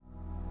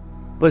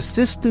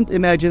Persistent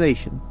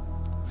imagination,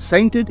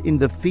 centered in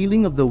the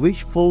feeling of the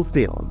wish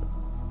fulfilled,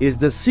 is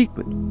the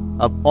secret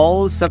of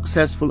all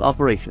successful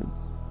operations.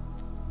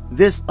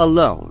 This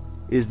alone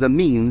is the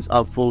means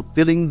of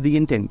fulfilling the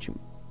intention.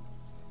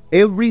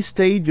 Every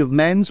stage of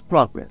man's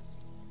progress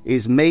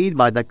is made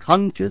by the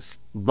conscious,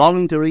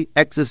 voluntary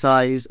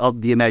exercise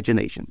of the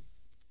imagination.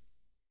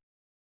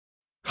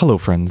 Hello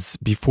friends,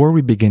 before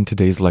we begin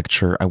today's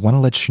lecture, I want to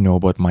let you know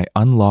about my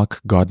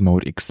Unlock God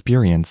Mode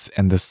experience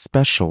and the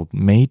special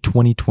May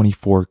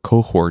 2024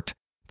 cohort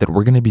that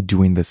we're going to be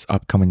doing this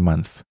upcoming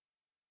month.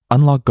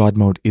 Unlock God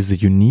Mode is a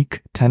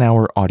unique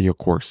 10-hour audio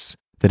course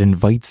that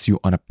invites you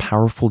on a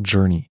powerful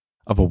journey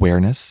of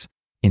awareness,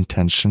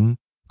 intention,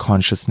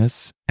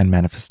 consciousness, and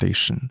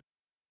manifestation.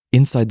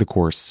 Inside the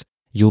course,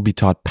 you'll be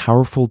taught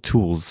powerful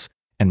tools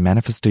and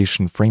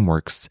manifestation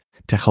frameworks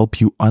to help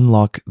you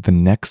unlock the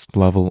next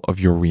level of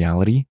your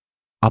reality,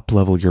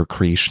 up-level your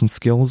creation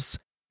skills,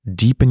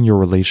 deepen your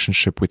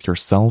relationship with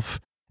yourself,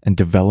 and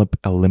develop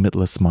a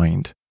limitless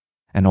mind,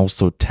 and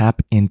also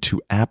tap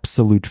into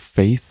absolute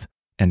faith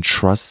and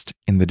trust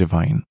in the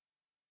divine.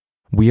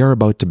 We are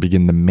about to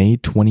begin the May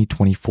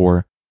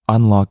 2024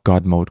 Unlock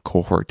God Mode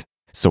cohort,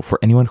 so for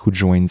anyone who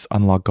joins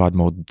Unlock God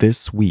Mode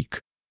this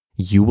week,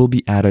 you will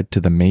be added to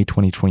the May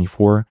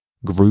 2024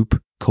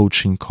 group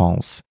coaching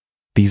calls.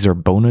 These are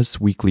bonus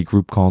weekly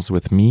group calls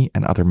with me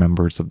and other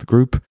members of the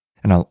group,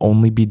 and I'll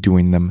only be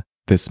doing them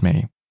this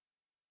May.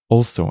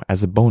 Also,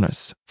 as a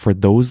bonus, for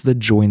those that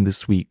join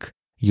this week,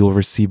 you'll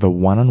receive a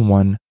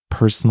one-on-one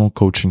personal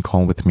coaching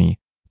call with me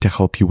to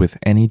help you with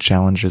any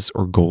challenges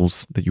or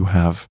goals that you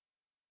have.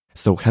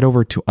 So head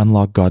over to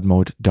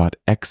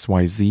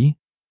unlockgodmode.xyz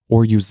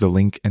or use the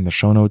link in the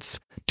show notes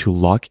to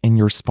lock in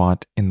your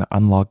spot in the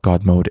Unlock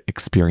God Mode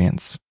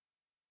experience.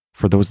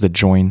 For those that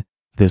join,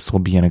 this will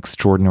be an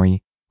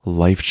extraordinary,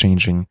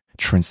 life-changing,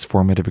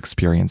 transformative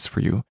experience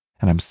for you,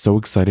 and I'm so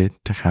excited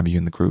to have you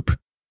in the group.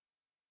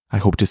 I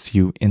hope to see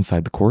you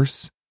inside the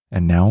course,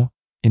 and now,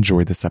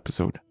 enjoy this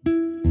episode.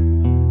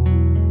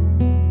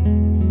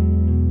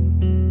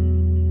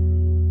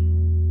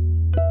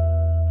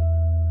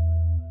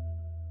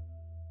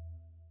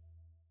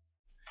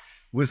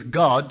 With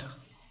God,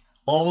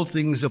 all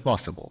things are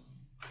possible.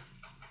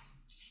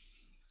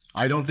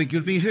 I don't think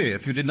you'd be here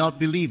if you did not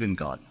believe in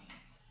God.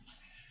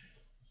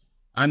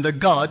 And the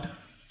God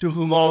to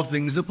whom all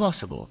things are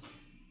possible.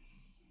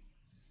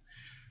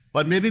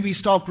 But maybe we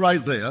stop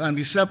right there and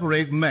we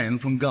separate man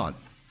from God.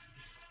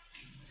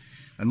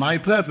 And my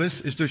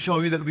purpose is to show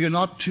you that we are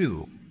not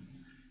two,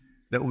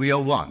 that we are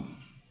one.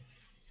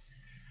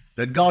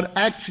 That God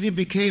actually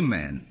became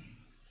man,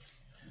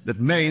 that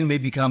man may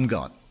become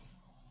God.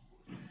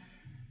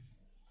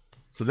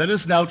 So let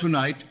us now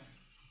tonight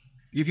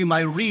give you my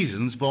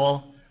reasons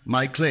for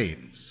my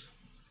claims.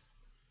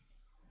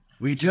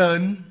 We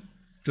turn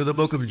to the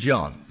book of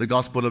John, the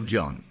Gospel of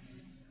John.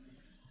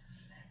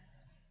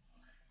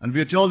 And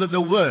we are told that the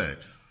Word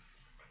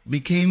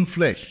became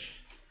flesh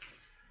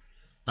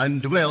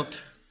and dwelt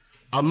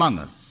among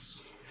us.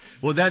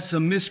 Well, that's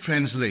a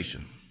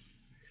mistranslation.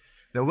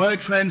 The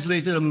word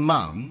translated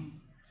among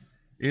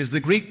is the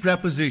Greek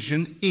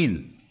preposition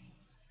in,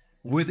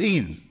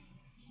 within.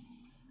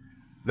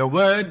 The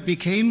Word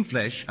became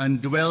flesh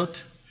and dwelt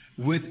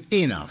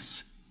within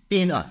us,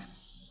 in us.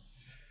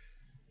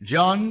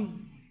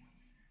 John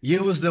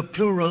used the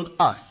plural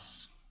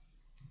us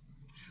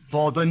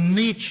for the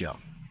nature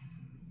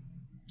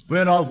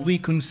whereof we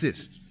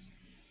consist.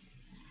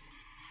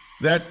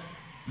 That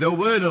the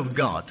Word of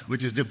God,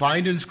 which is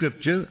defined in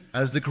Scripture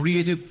as the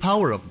creative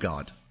power of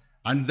God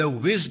and the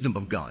wisdom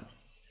of God,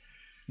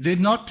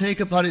 did not take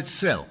upon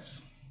itself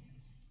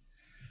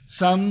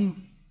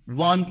some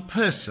one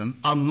person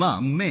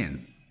among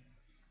men,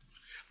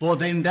 for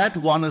then that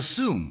one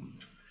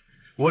assumed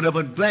would have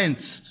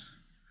advanced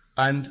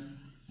and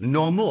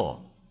no more.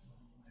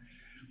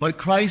 But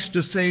Christ,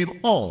 to save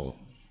all,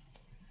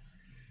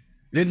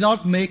 did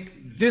not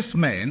make this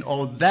man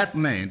or that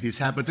man his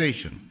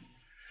habitation,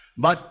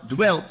 but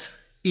dwelt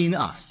in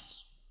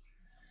us.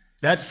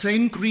 That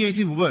same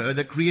creative Word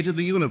that created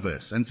the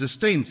universe and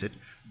sustains it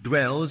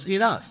dwells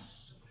in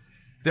us.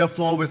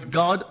 Therefore, with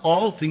God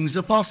all things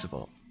are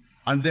possible,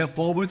 and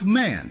therefore with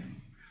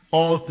man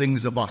all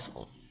things are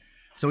possible.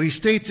 So he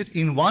states it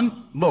in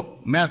one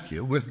book,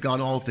 Matthew, with God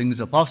all things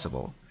are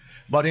possible,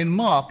 but in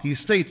Mark he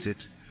states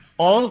it,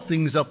 all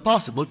things are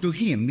possible to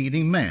him,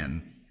 meaning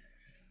man,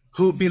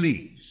 who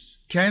believes.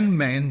 Can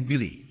man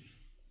believe?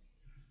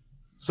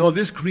 So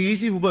this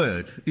creative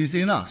Word is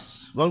in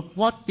us. Well,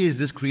 what is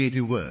this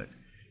creative Word?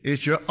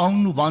 It's your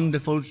own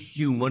wonderful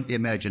human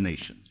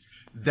imagination.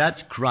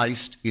 That's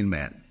Christ in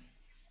man.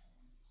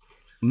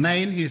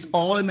 Man is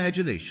all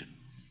imagination,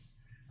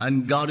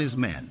 and God is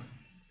man,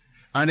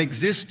 and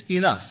exists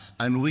in us,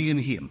 and we in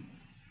him.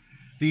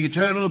 The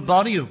eternal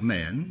body of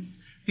man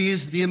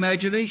is the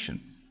imagination,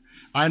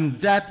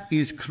 and that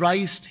is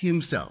Christ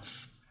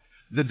himself,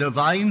 the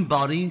divine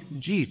body,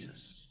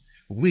 Jesus.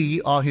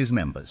 We are his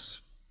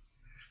members.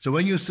 So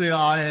when you say,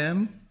 I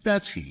am,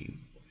 that's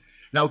he.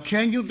 Now,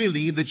 can you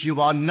believe that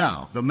you are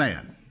now the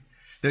man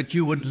that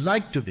you would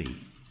like to be,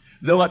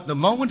 though at the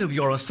moment of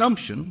your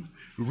assumption,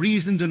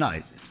 reason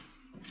denies it,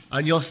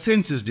 and your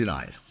senses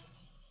deny it.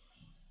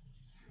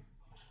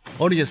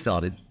 Only just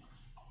started.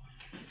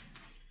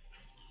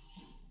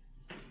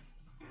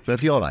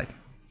 Perfectly all right.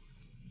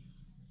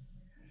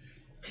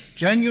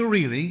 Can you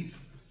really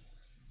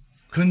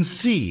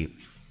conceive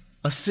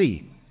a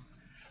scene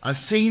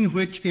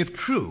which, if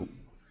true,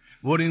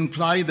 would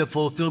imply the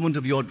fulfillment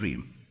of your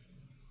dream?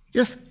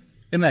 Just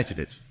imagine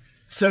it.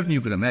 Certainly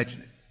you can imagine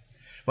it.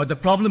 But the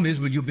problem is,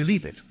 will you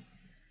believe it?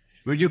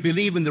 Will you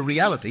believe in the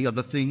reality of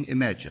the thing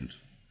imagined?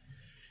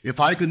 If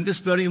I could, in this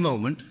very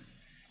moment,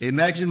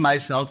 imagine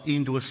myself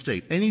into a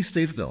state, any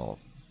state at all,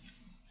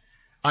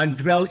 and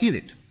dwell in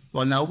it.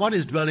 Well, now, what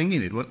is dwelling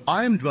in it? Well,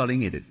 I am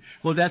dwelling in it.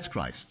 Well, that's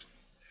Christ.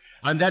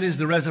 And that is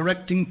the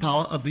resurrecting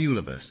power of the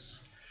universe.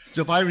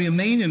 So if I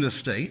remain in a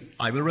state,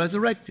 I will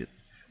resurrect it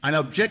and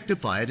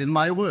objectify it in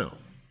my world.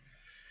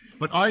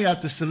 But I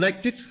have to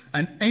select it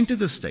and enter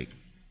the state.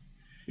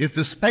 If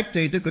the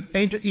spectator could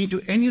enter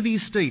into any of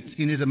these states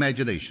in his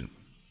imagination,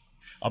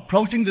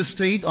 approaching the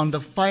state on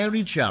the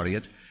fiery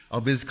chariot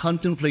of his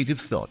contemplative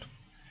thought,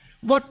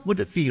 what would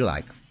it feel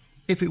like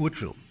if it were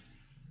true?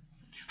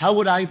 How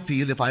would I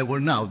feel if I were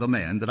now the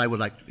man that I would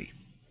like to be?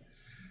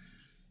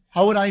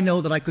 How would I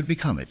know that I could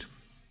become it?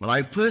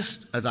 Well,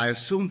 first, as I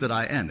assume that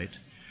I am it,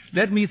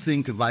 let me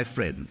think of my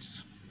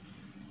friends,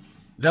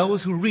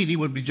 those who really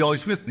would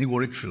rejoice with me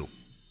were it true.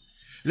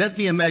 Let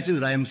me imagine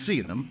that I am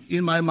seeing them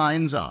in my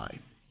mind's eye.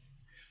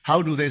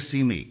 How do they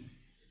see me?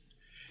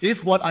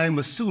 If what I am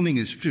assuming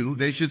is true,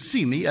 they should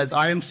see me as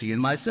I am seeing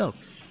myself.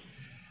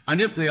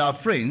 And if they are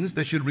friends,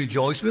 they should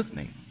rejoice with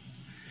me.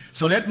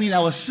 So let me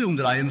now assume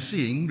that I am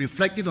seeing,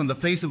 reflected on the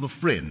face of a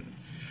friend,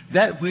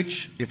 that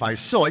which, if I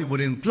saw it,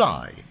 would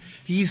imply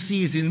he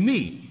sees in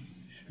me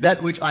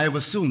that which I have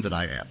assumed that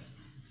I am.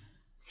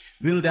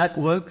 Will that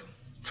work?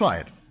 Try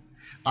it.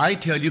 I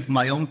tell you from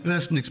my own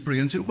personal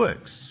experience it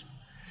works.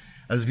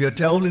 As we are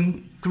told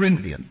in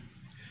Corinthians,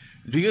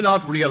 do you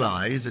not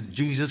realize that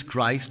Jesus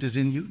Christ is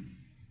in you?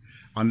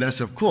 Unless,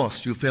 of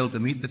course, you fail to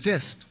meet the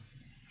test.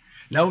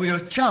 Now we are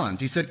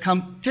challenged. He said,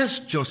 come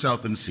test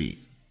yourself and see.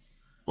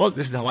 Well,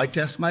 this is how I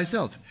test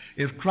myself.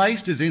 If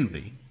Christ is in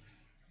me,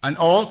 and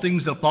all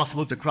things are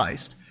possible to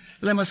Christ,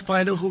 then I must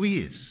find out who he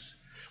is.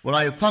 Well,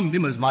 I have found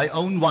him as my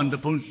own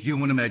wonderful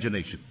human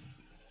imagination.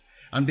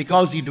 And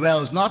because he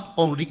dwells not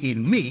only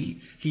in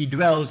me, he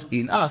dwells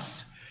in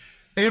us,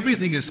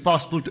 everything is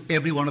possible to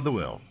everyone of the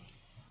world.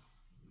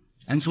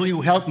 And so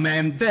you help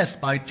man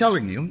best by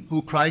telling him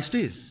who Christ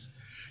is.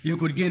 You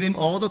could give him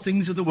all the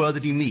things of the world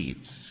that he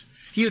needs.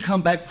 He'll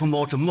come back for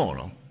more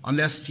tomorrow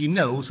unless he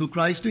knows who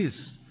Christ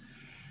is.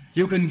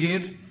 You can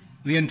give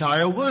the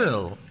entire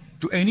world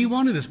to any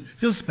one of us.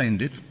 He'll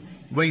spend it,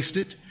 waste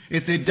it,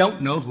 if they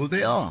don't know who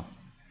they are.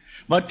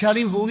 But tell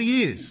him who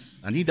he is,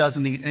 and he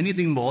doesn't need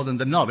anything more than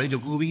the knowledge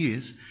of who he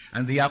is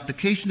and the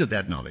application of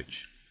that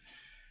knowledge.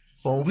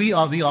 For we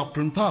are the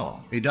operant power.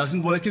 It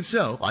doesn't work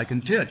itself. I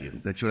can tell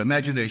you that your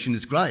imagination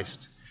is Christ,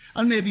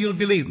 and maybe you'll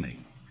believe me.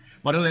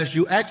 But unless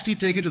you actually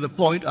take it to the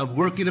point of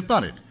working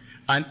upon it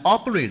and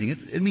operating it,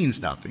 it means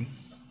nothing.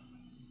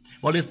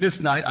 Well, if this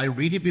night I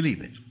really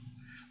believe it,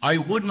 I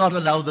would not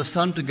allow the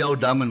sun to go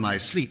down in my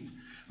sleep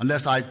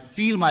unless I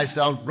feel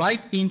myself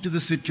right into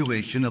the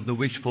situation of the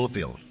wish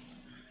fulfilled.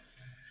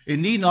 It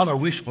need not a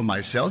wish for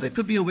myself. It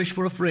could be a wish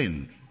for a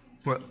friend,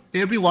 for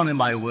everyone in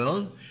my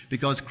world,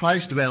 because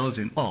Christ dwells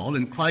in all,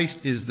 and Christ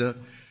is the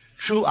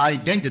true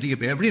identity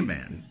of every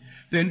man.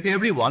 Then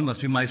everyone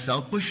must be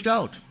myself pushed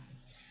out.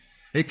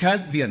 It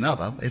can't be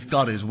another if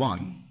God is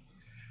one.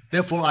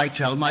 Therefore I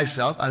tell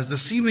myself, as the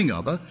seeming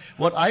other,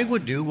 what I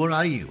would do were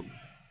I you.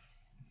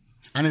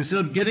 And instead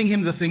of getting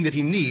him the thing that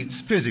he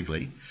needs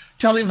physically,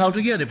 tell him how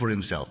to get it for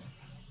himself.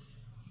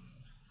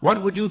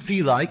 What would you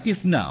feel like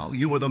if now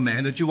you were the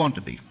man that you want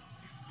to be?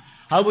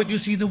 How would you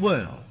see the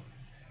world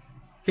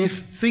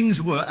if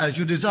things were as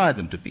you desire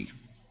them to be?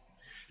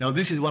 Now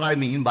this is what I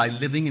mean by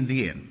living in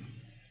the end.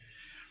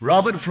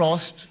 Robert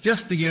Frost,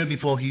 just the year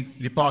before he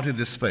departed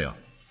this sphere,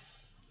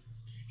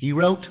 he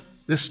wrote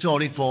this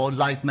story for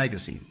Life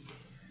magazine.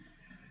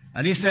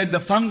 And he said the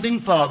founding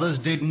fathers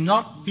did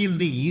not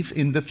believe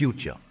in the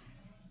future.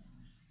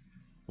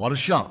 What a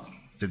shock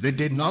that they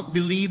did not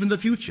believe in the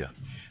future.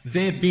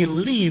 They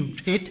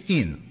believed it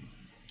in.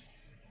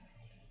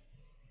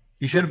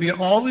 He said we are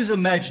always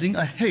imagining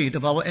ahead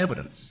of our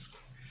evidence.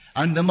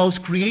 And the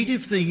most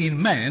creative thing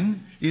in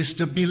man is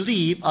to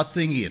believe a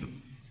thing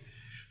in.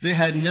 They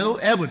had no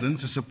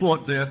evidence to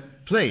support their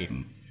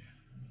claim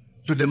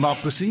to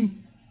democracy.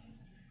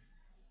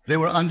 They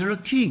were under a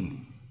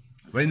king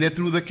when they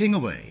threw the king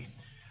away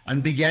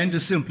and began to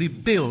simply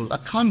build a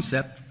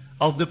concept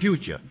of the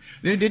future.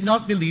 They did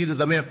not believe that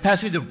the mere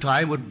passage of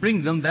time would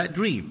bring them that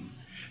dream.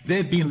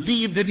 They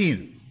believed it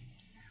in.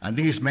 And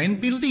these men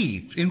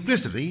believed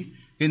implicitly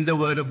in the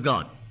Word of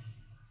God.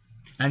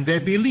 And they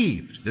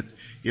believed that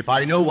if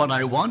I know what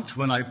I want,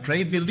 when I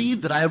pray,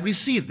 believe that I have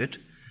received it,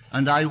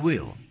 and I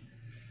will.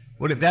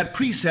 Well, if that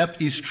precept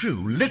is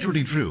true,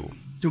 literally true,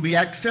 to be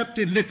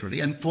accepted literally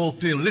and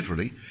fulfilled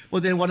literally,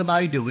 well then what am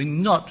I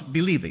doing? Not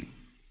believing.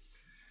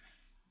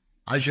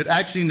 I should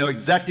actually know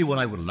exactly what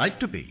I would like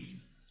to be,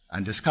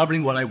 and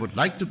discovering what I would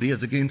like to be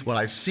as against what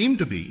I seem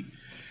to be,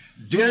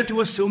 dare to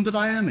assume that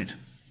I am it.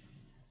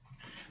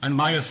 And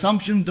my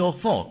assumption, though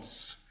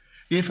false,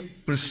 if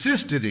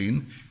persisted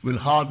in, will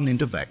harden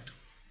into fact.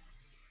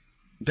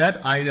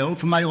 That I know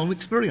from my own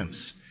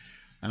experience.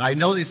 And I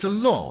know it's a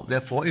law.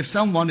 Therefore, if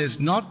someone is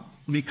not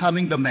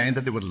becoming the man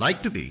that they would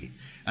like to be,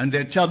 and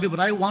they tell me, but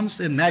I once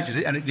imagined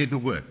it and it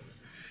didn't work,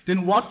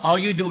 then what are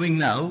you doing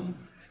now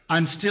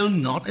and still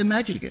not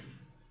imagining it?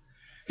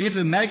 If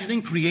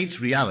imagining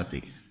creates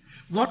reality,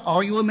 what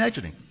are you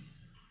imagining?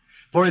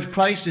 For if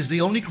Christ is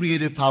the only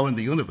creative power in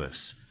the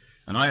universe,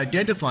 and I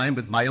identify him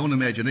with my own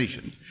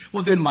imagination,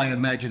 well then my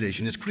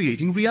imagination is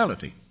creating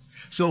reality.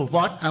 So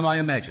what am I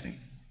imagining?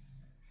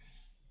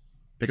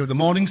 Pick up the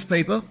morning's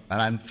paper,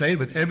 and I'm fed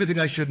with everything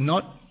I should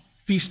not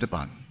feast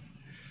upon.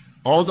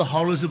 All the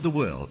horrors of the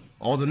world,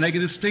 all the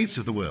negative states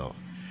of the world.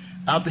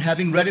 After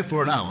having read it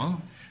for an hour,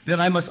 then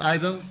I must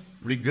either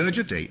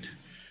regurgitate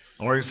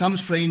or in some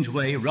strange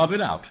way rub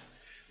it out,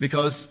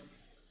 because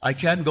I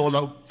can't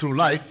go through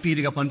life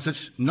feeding upon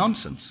such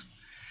nonsense.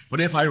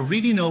 But if I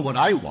really know what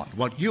I want,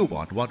 what you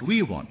want, what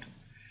we want,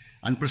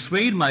 and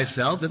persuade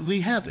myself that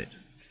we have it,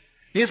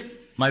 if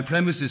my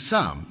premise is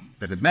sound,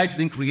 that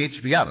imagining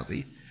creates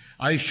reality,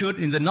 I should,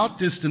 in the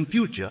not-distant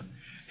future,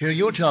 hear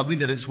you tell me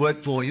that it's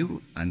worked for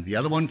you, and the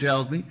other one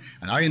tells me,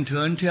 and I in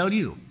turn tell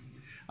you,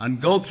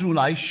 and go through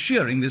life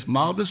sharing this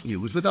marvelous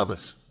news with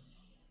others.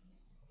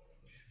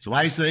 So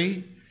I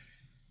say,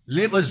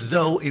 live as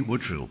though it were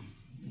true,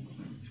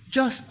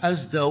 just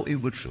as though it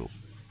were true.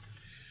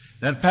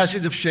 That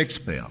passage of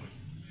Shakespeare,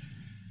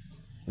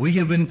 we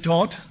have been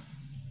taught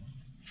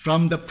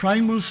from the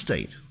primal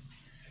state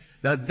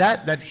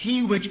that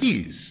he which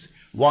is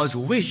was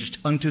wished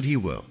until he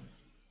were.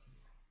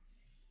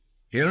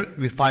 Here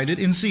we find it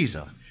in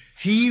Caesar.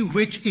 He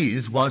which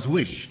is was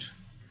wished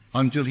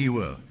until he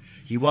were.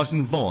 He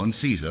wasn't born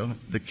Caesar,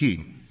 the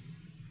king.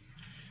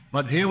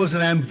 But here was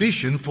an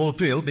ambition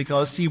fulfilled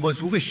because he was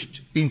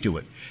wished into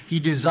it. He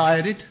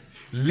desired it,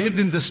 lived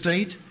in the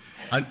state,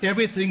 and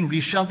everything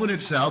reshuffled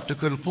itself to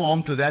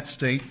conform to that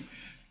state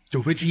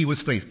to which he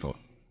was faithful.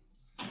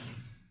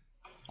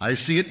 I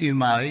see it in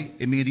my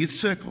immediate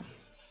circle.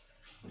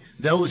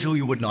 Those who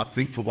you would not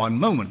think for one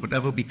moment would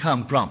ever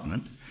become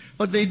prominent,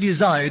 but they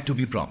desired to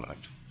be prominent.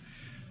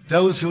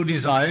 Those who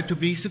desire to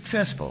be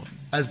successful,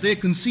 as they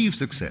conceive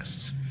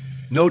success.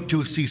 No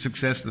two see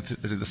success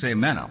in the same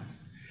manner.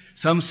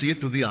 Some see it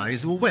through the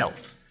eyes of wealth,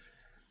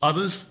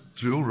 others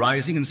through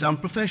rising in some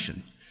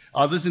profession,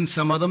 others in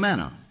some other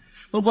manner.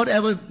 But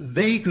whatever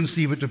they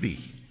conceive it to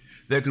be,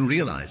 they can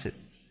realize it.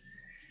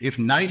 If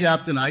night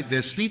after night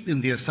they sleep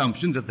in the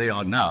assumption that they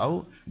are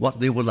now what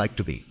they would like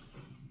to be.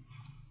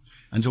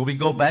 And so we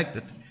go back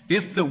that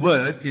if the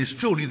Word is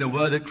truly the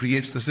Word that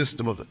creates the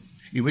system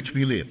in which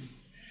we live.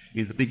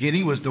 In the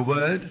beginning was the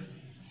Word,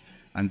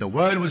 and the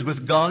Word was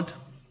with God,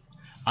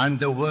 and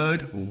the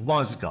Word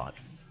was God.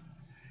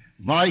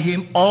 By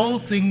him all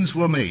things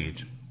were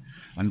made,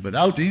 and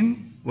without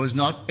him was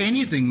not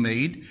anything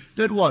made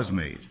that was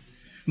made.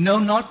 No,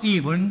 not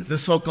even the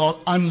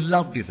so-called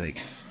unlovely things.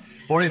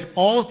 For if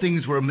all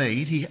things were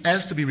made, he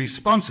has to be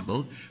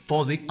responsible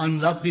for the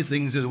unlovely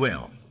things as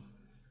well.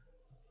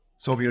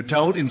 So we are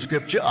told in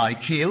Scripture, I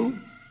kill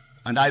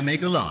and I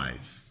make alive.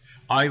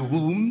 I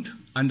wound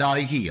and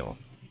I heal.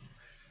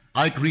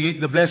 I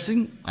create the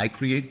blessing, I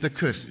create the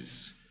curses.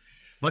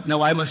 But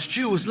now I must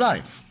choose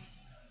life.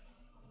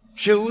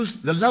 Choose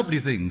the lovely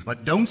things,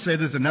 but don't say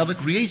there's another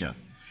creator.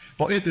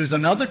 For if there's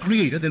another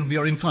creator, then we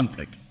are in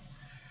conflict.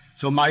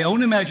 So my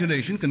own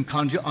imagination can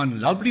conjure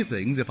unlovely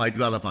things if I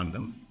dwell upon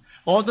them,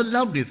 or the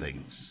lovely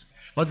things.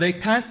 But they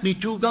can't be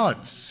two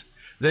gods.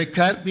 They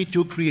can't be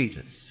two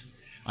creators.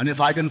 And if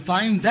I can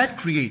find that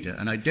creator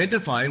and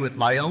identify with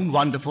my own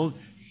wonderful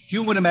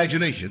human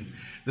imagination,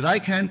 that I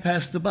can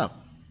pass the buck.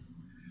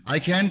 I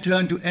can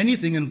turn to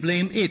anything and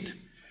blame it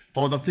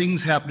for the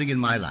things happening in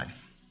my life.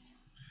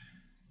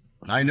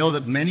 But I know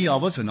that many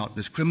of us are not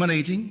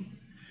discriminating,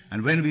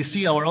 and when we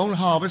see our own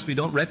harvest, we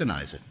don't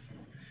recognize it.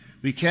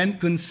 We can't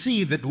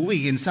conceive that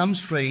we, in some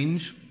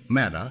strange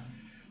manner,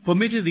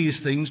 permitted these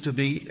things to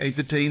be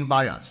entertained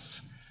by us.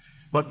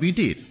 But we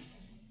did.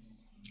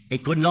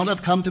 It could not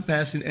have come to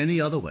pass in any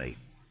other way.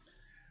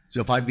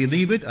 So if I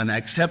believe it and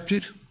accept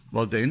it,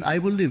 well then I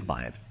will live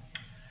by it.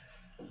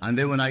 And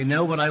then when I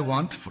know what I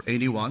want for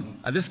anyone,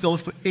 and this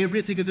goes for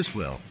everything in this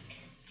world,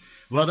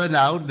 whether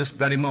now, this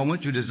very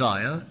moment, you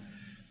desire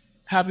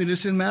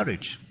happiness in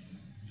marriage.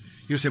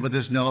 You say, but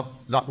there's not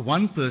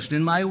one person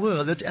in my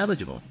world that's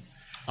eligible.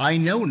 I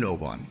know no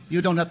one.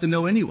 You don't have to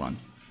know anyone.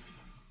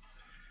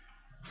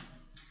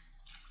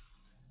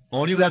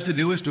 All you have to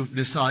do is to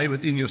decide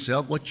within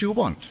yourself what you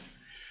want.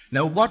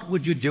 Now, what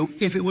would you do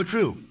if it were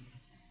true?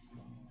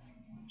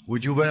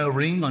 Would you wear a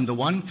ring on the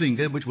one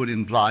finger, which would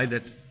imply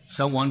that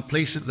someone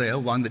placed it there,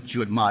 one that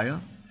you admire?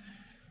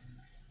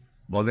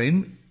 Well,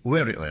 then,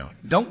 wear it there.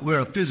 Don't wear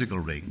a physical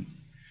ring,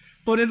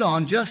 Put it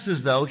on just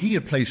as though he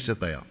had placed it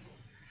there,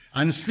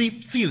 and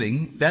sleep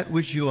feeling that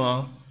which you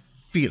are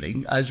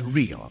feeling as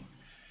real.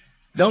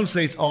 Don't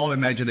say it's all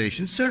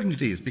imagination. Certainly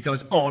it is,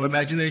 because all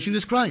imagination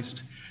is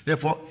Christ.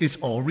 Therefore, it's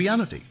all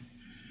reality.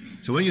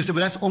 So when you say,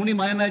 well, that's only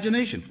my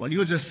imagination, well,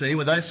 you just say,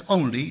 well, that's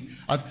only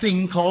a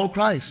thing called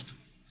Christ.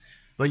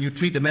 When you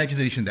treat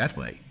imagination that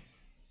way,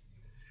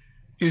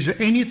 is there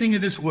anything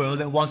in this world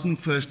that wasn't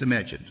first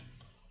imagined?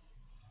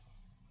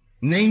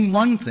 Name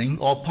one thing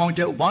or point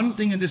out one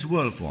thing in this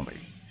world for me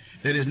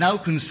that is now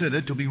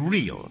considered to be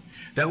real,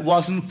 that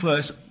wasn't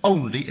first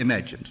only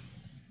imagined.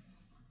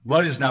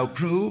 What is now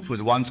proved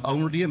was once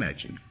only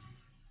imagined.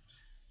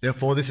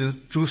 Therefore, this is a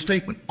true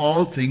statement.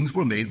 All things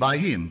were made by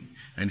him,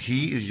 and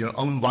he is your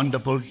own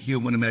wonderful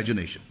human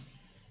imagination.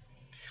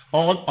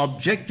 All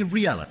objective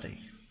reality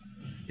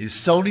is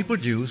solely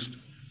produced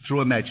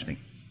through imagining.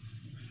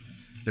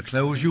 The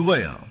clothes you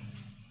wear,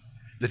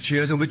 the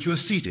chairs in which you are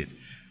seated,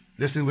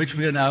 this in which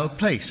we are now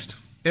placed,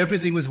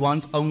 everything was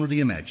once only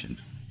imagined.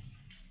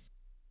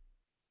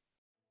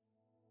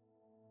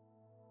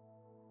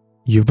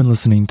 You've been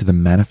listening to the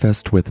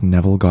Manifest with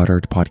Neville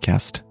Goddard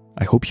podcast.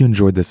 I hope you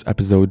enjoyed this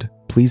episode.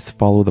 Please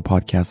follow the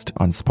podcast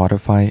on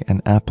Spotify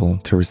and Apple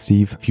to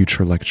receive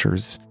future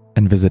lectures.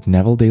 And visit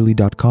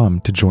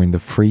NevilleDaily.com to join the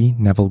free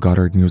Neville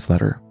Goddard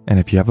newsletter. And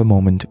if you have a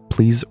moment,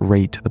 please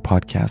rate the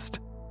podcast.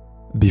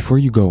 Before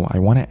you go, I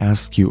want to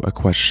ask you a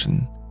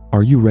question.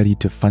 Are you ready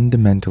to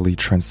fundamentally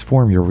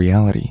transform your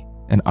reality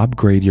and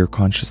upgrade your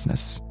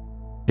consciousness?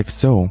 If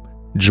so,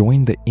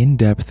 join the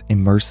in-depth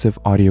immersive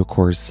audio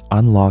course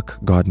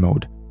Unlock God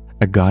Mode,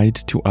 a guide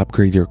to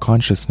upgrade your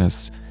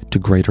consciousness to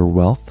greater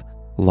wealth,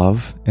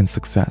 love, and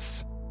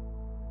success.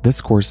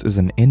 This course is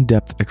an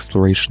in-depth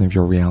exploration of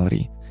your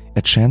reality,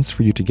 a chance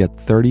for you to get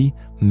 30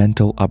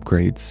 mental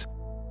upgrades,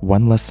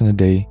 one lesson a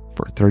day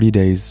for 30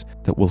 days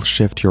that will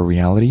shift your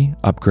reality,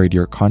 upgrade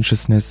your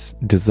consciousness,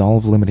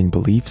 dissolve limiting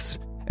beliefs,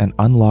 and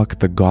unlock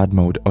the God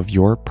mode of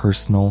your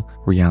personal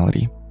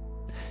reality.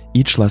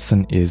 Each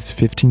lesson is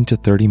 15 to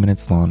 30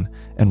 minutes long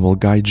and will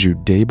guide you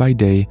day by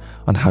day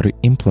on how to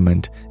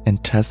implement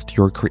and test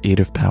your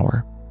creative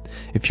power.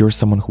 If you're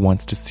someone who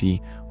wants to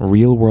see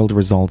real-world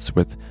results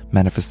with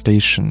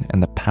manifestation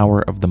and the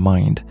power of the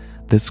mind,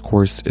 this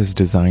course is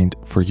designed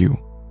for you.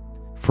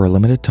 For a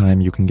limited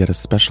time, you can get a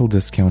special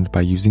discount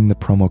by using the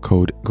promo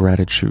code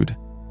GRATITUDE.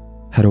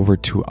 Head over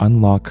to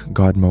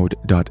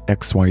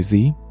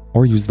unlockgodmode.xyz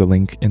or use the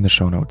link in the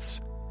show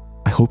notes.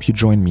 I hope you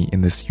join me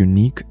in this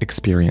unique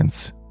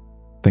experience.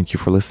 Thank you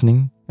for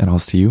listening, and I'll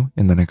see you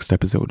in the next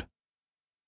episode.